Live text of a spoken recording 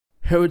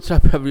Hey, what's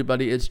up,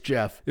 everybody? It's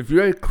Jeff. If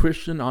you're a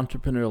Christian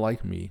entrepreneur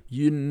like me,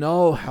 you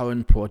know how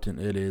important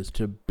it is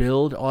to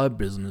build our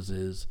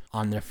businesses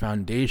on the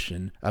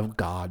foundation of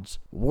God's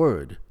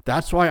Word.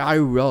 That's why I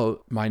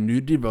wrote my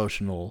new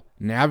devotional,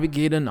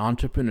 Navigating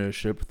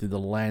Entrepreneurship Through the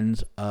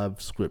Lens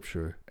of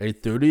Scripture, a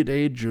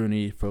 30-day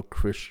journey for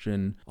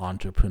Christian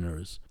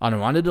entrepreneurs. And I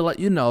wanted to let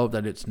you know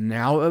that it's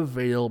now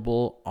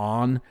available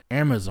on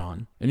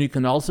Amazon, and you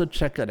can also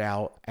check it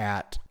out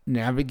at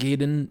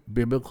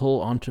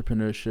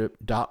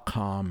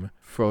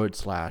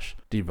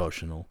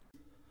navigatingbiblicalentrepreneurship.com/devotional.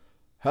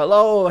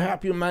 Hello,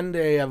 happy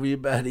Monday,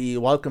 everybody.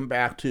 Welcome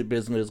back to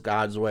Business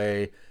God's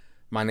Way.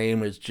 My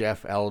name is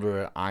Jeff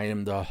Elder. I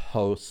am the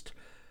host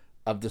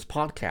of this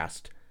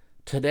podcast.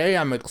 Today,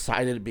 I'm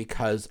excited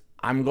because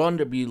I'm going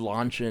to be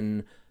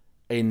launching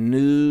a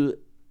new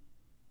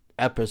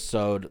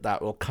episode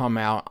that will come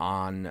out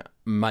on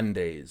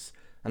Mondays.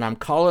 And I'm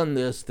calling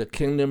this the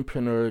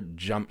Kingdompreneur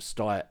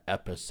Jumpstart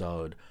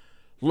episode.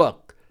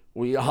 Look,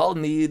 we all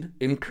need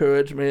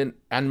encouragement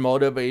and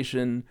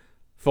motivation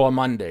for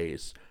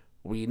Mondays.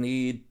 We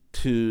need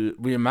to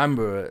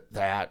remember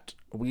that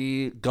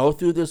we go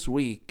through this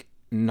week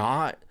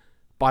not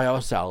by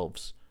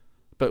ourselves,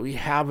 but we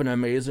have an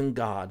amazing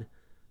God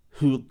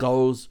who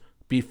goes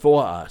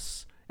before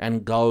us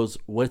and goes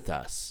with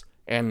us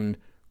and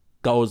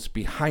goes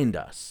behind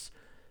us.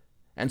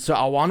 And so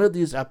I wanted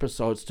these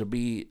episodes to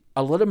be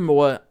a little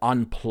more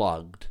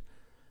unplugged.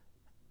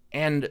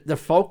 And the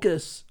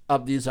focus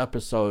of these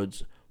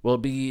episodes will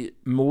be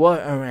more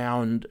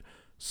around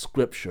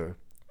Scripture,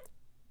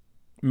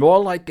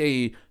 more like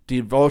a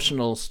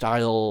devotional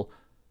style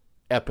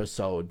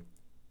episode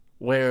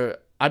where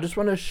I just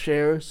want to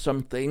share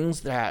some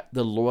things that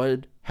the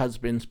Lord has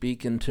been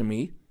speaking to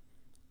me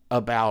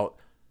about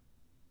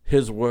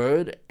His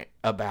Word,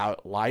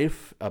 about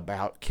life,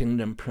 about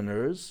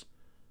kingdompreneurs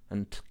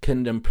and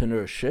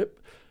kingdompreneurship.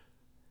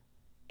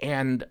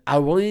 And I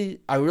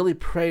really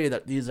pray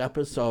that these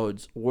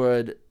episodes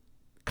would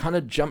kind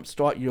of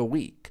jumpstart your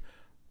week,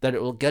 that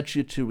it will get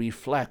you to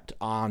reflect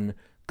on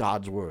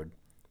God's Word.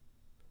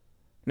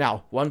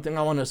 Now, one thing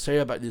I want to say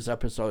about these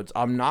episodes,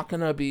 I'm not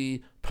going to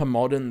be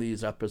promoting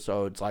these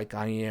episodes like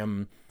I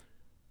am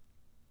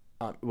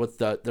with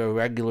the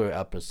regular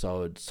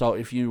episodes. So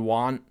if you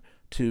want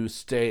to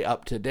stay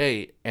up to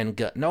date and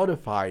get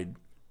notified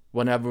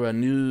whenever a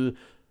new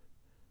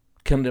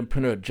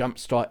Kingdompreneur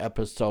Jumpstart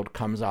episode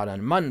comes out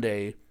on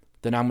Monday,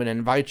 then I'm going to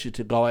invite you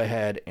to go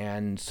ahead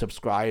and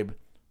subscribe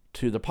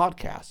to the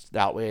podcast.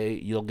 That way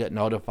you'll get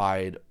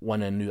notified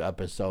when a new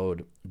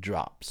episode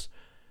drops.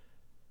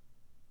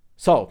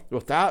 So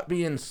with that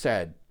being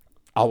said,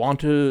 I want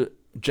to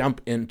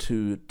jump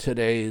into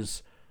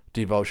today's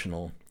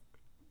devotional.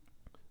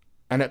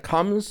 And it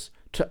comes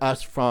to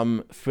us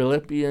from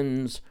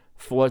Philippians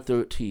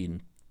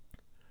 4:13.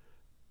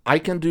 I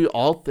can do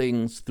all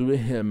things through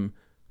Him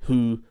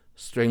who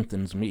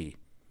strengthens me.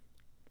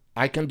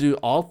 I can do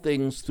all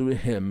things through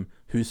Him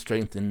who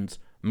strengthens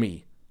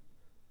me.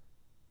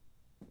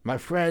 My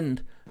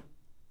friend,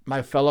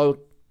 my fellow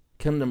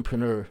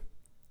kingdompreneur,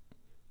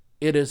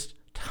 it is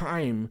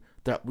time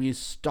that we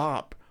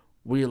stop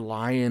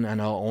relying on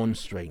our own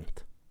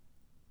strength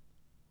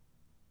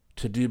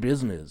to do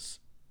business,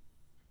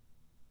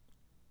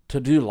 to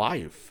do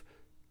life.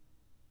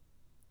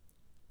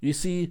 You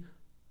see,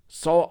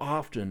 so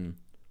often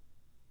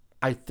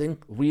I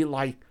think we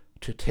like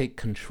to take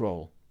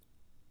control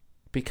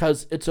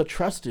because it's a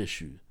trust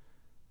issue.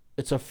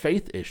 It's a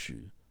faith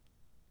issue.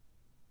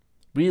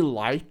 We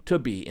like to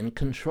be in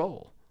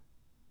control.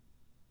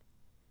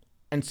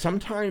 And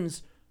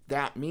sometimes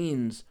that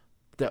means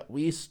that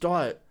we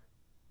start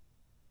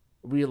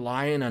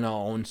relying on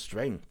our own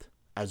strength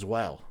as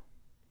well,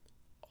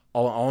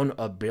 our own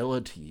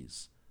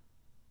abilities.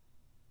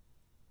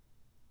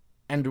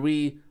 And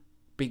we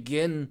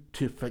begin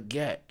to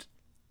forget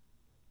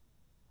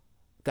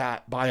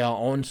that by our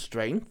own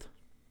strength,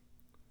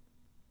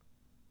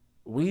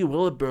 we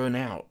will burn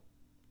out.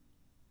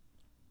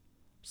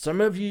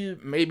 Some of you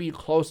may be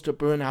close to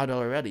burnout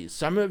already.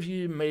 Some of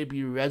you may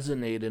be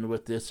resonating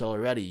with this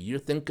already. You're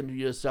thinking to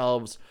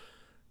yourselves,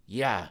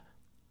 yeah,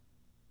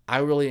 I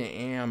really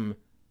am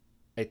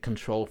a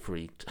control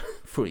freak.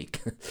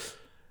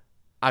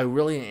 I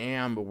really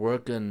am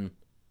working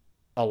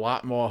a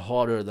lot more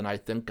harder than I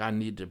think I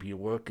need to be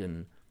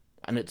working,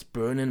 and it's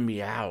burning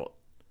me out.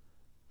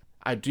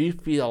 I do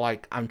feel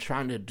like I'm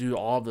trying to do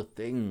all the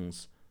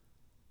things.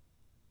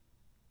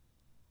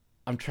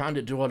 I'm trying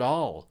to do it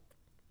all.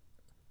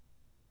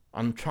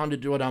 I'm trying to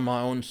do it on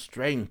my own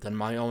strength and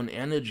my own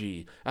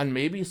energy. And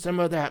maybe some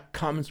of that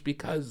comes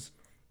because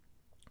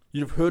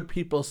you've heard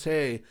people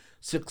say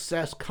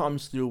success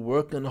comes through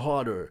working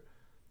harder.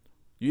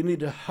 You need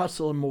to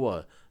hustle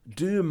more,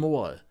 do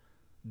more.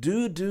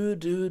 Do.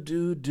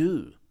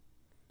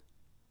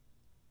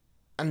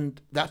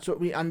 And that's what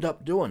we end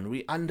up doing.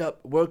 We end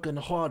up working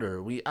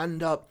harder. We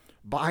end up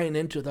buying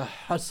into the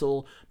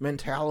hustle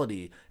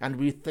mentality. And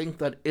we think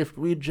that if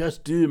we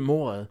just do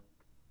more,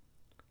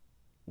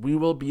 we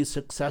will be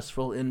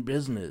successful in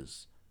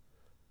business.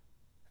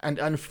 And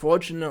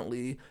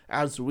unfortunately,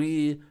 as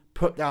we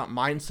put that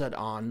mindset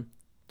on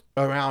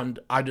around,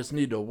 I just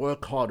need to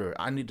work harder,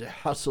 I need to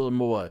hustle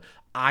more,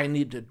 I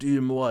need to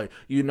do more,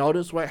 you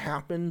notice what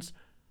happens?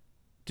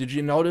 Did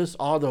you notice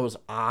all those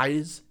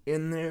I's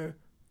in there?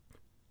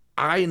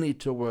 I need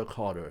to work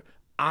harder.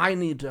 I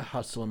need to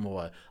hustle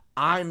more.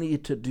 I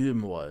need to do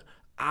more.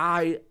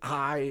 I.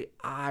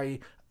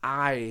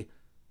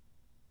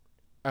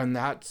 And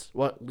that's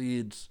what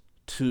leads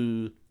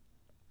to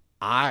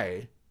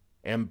I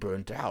am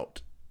burnt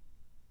out.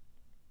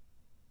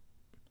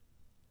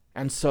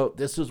 And so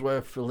this is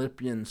where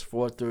Philippians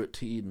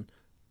 4:13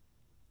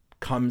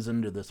 comes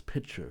into this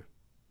picture.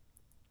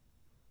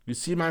 You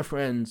see, my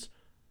friends,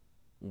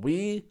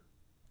 we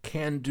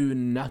can do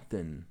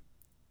nothing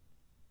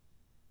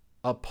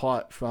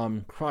apart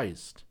from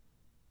Christ.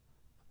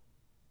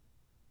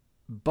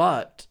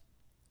 But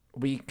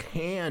we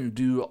can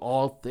do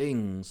all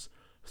things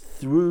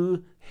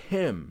through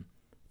Him,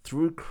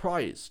 through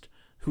Christ,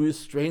 who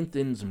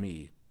strengthens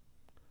me.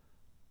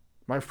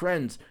 My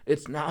friends,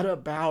 it's not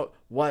about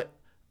what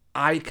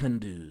I can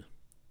do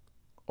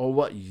or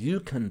what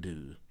you can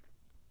do,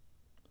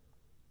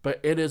 but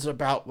it is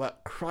about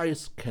what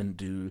Christ can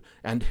do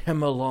and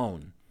Him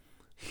alone.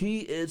 He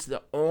is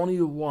the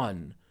only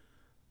one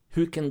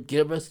who can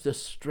give us the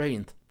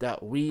strength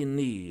that we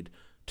need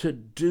to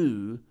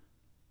do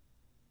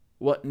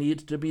what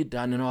needs to be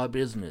done in our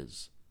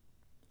business.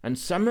 And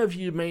some of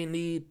you may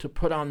need to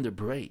put on the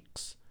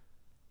brakes.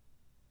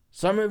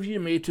 Some of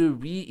you may to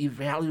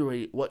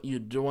reevaluate what you're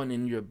doing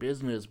in your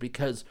business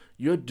because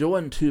you're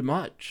doing too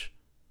much.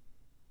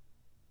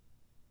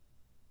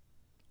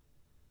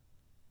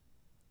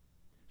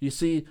 You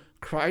see,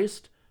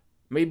 Christ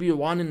may be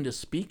wanting to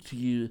speak to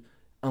you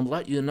and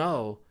let you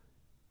know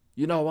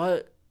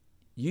what?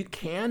 You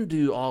can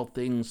do all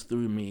things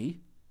through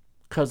me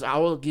because I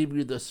will give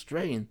you the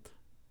strength.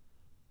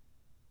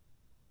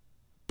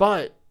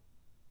 But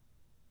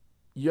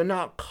you're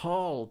not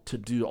called to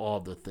do all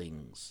the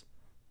things.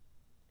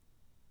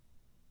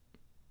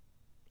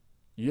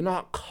 You're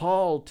not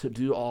called to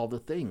do all the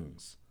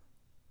things.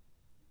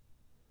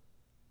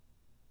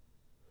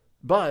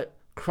 But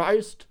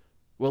Christ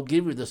will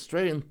give you the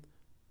strength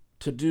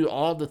to do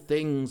all the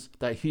things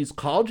that He's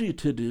called you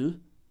to do.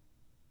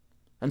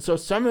 And so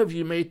some of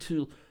you may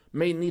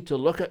need to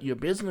look at your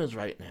business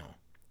right now.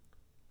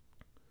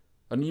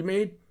 And you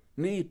may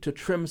need to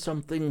trim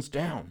some things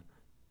down.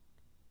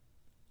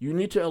 You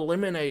need to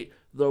eliminate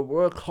the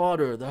work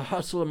harder, the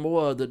hustle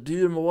more, the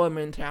do more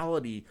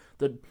mentality.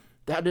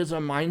 That is a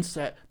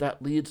mindset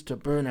that leads to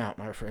burnout,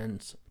 my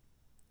friends.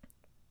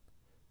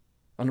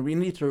 And we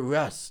need to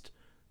rest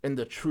in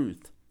the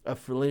truth of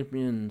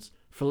Philippians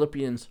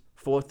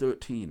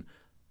 4:13.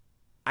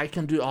 I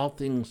can do all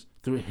things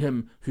through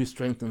Him who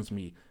strengthens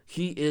me.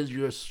 He is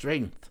your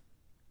strength.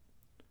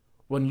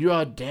 When you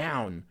are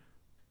down,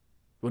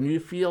 when you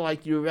feel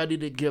like you're ready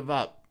to give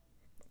up,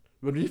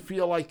 when you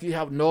feel like you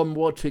have no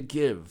more to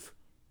give,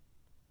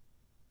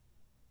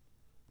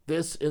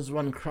 this is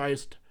when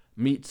Christ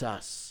meets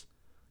us.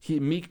 He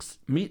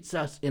meets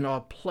us in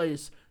our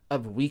place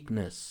of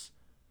weakness,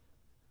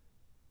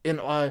 in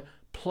our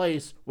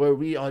place where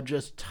we are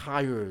just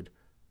tired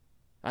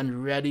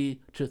and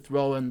ready to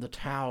throw in the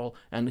towel,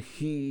 and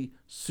He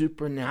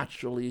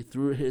supernaturally,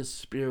 through His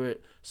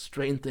Spirit,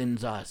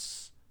 strengthens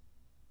us.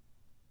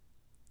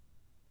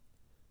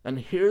 And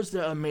here's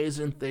the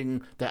amazing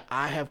thing that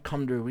I have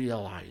come to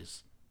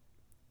realize.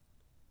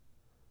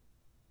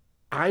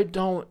 I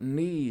don't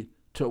need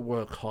to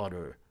work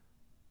harder,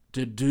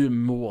 to do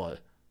more,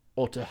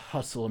 or to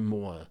hustle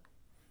more.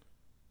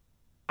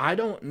 I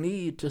don't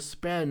need to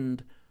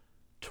spend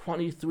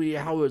 23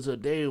 hours a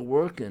day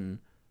working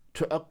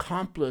to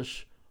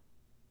accomplish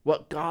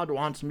what God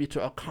wants me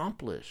to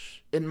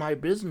accomplish in my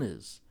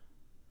business.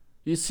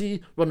 You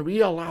see, when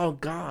we allow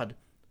God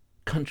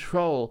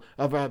control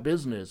of our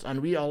business and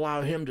we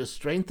allow Him to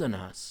strengthen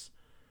us,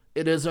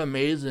 it is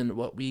amazing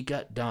what we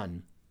get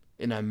done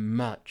in a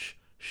much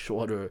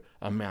shorter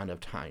amount of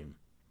time.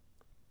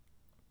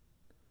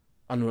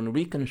 And when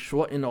we can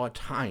shorten our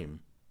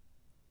time,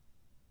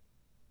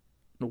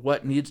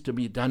 what needs to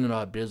be done in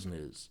our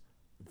business,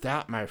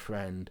 that, my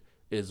friend,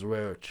 is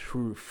where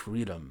true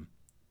freedom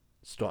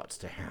starts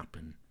to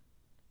happen.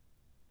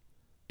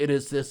 It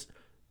is this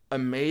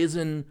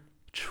amazing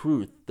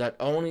truth that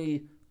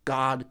only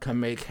God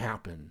can make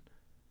happen.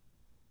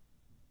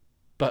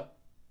 But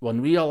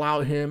when we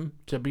allow Him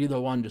to be the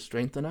one to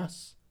strengthen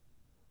us,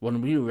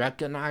 when we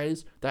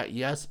recognize that,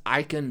 yes,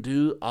 I can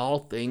do all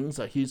things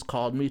that He's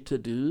called me to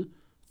do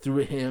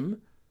through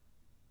Him,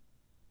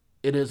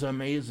 it is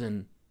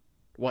amazing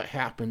what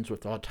happens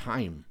with our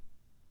time.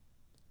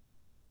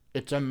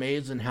 It's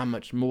amazing how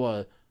much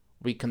more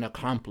we can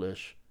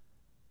accomplish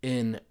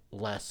in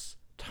less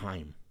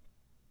time.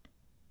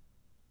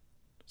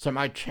 So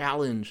my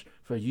challenge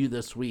for you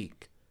this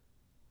week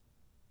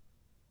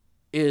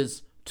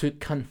is to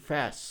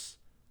confess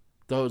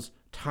those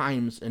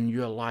times in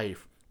your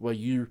life where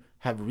you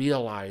have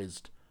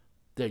realized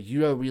that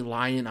you are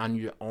relying on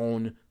your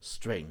own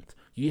strength.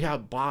 You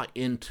have bought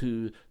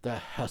into the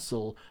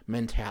hustle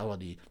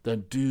mentality, the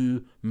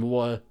do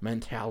more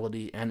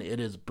mentality, and it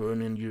is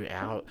burning you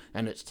out.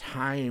 And it's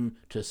time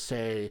to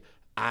say,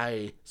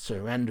 I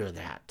surrender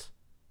that.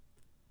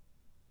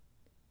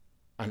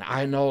 And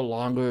I no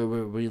longer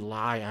will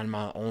rely on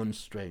my own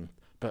strength,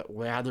 but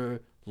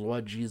rather,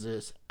 Lord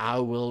Jesus, I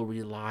will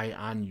rely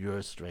on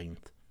your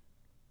strength.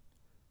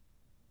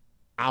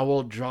 I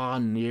will draw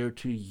near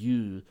to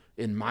you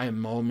in my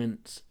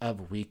moments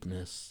of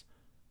weakness.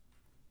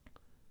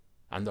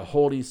 And the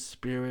Holy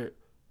Spirit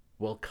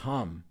will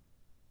come,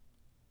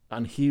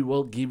 and he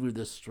will give you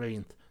the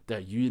strength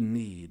that you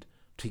need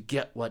to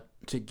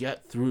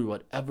get through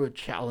whatever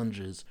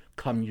challenges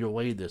come your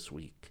way this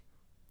week.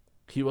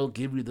 He will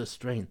give you the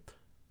strength.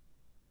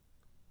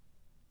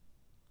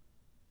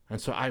 And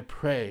so I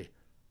pray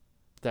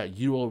that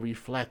you will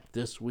reflect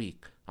this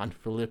week on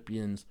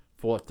Philippians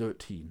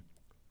 4:13,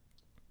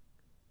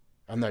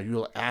 and that you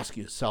will ask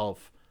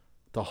yourself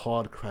the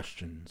hard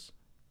questions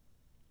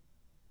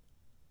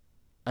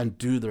and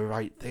do the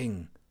right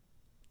thing.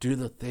 Do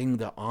the thing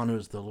that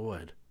honors the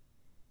Lord.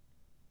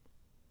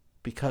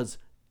 Because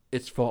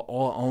it's for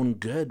our own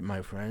good,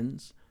 my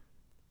friends.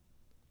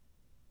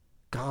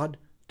 God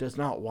does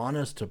not want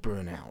us to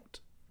burn out.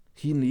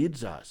 He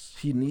needs us.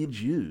 He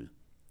needs you.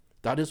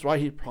 That is why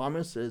he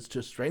promises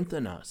to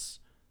strengthen us.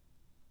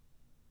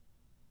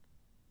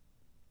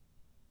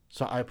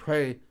 So I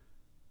pray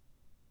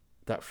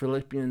that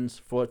Philippians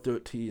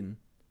 4:13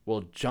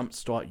 will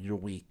jumpstart your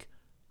week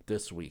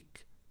this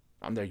week.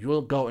 And that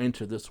you'll go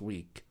into this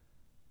week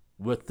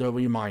with the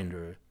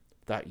reminder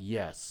that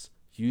yes,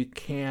 you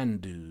can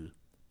do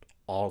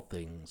all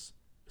things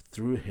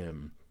through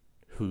him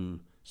who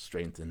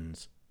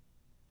strengthens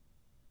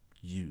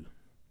you.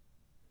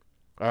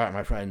 All right,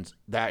 my friends,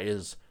 that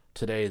is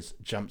today's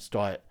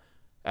Jumpstart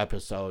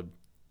episode.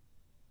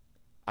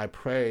 I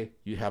pray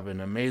you have an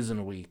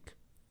amazing week,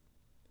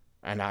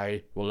 and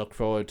I will look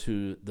forward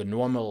to the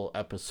normal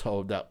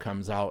episode that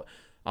comes out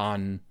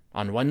on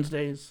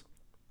Wednesdays.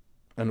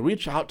 And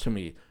reach out to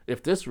me.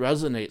 If this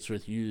resonates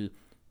with you,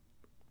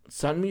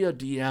 send me a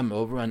DM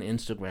over on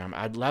Instagram.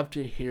 I'd love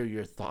to hear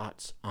your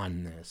thoughts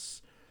on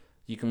this.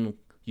 You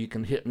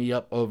can hit me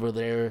up over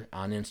there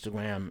on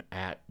Instagram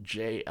at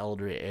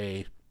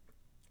 @JElderA.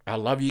 I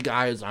love you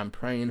guys. I'm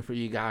praying for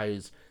you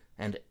guys.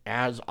 And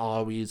as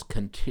always,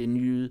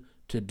 continue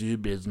to do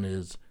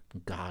business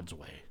God's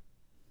way.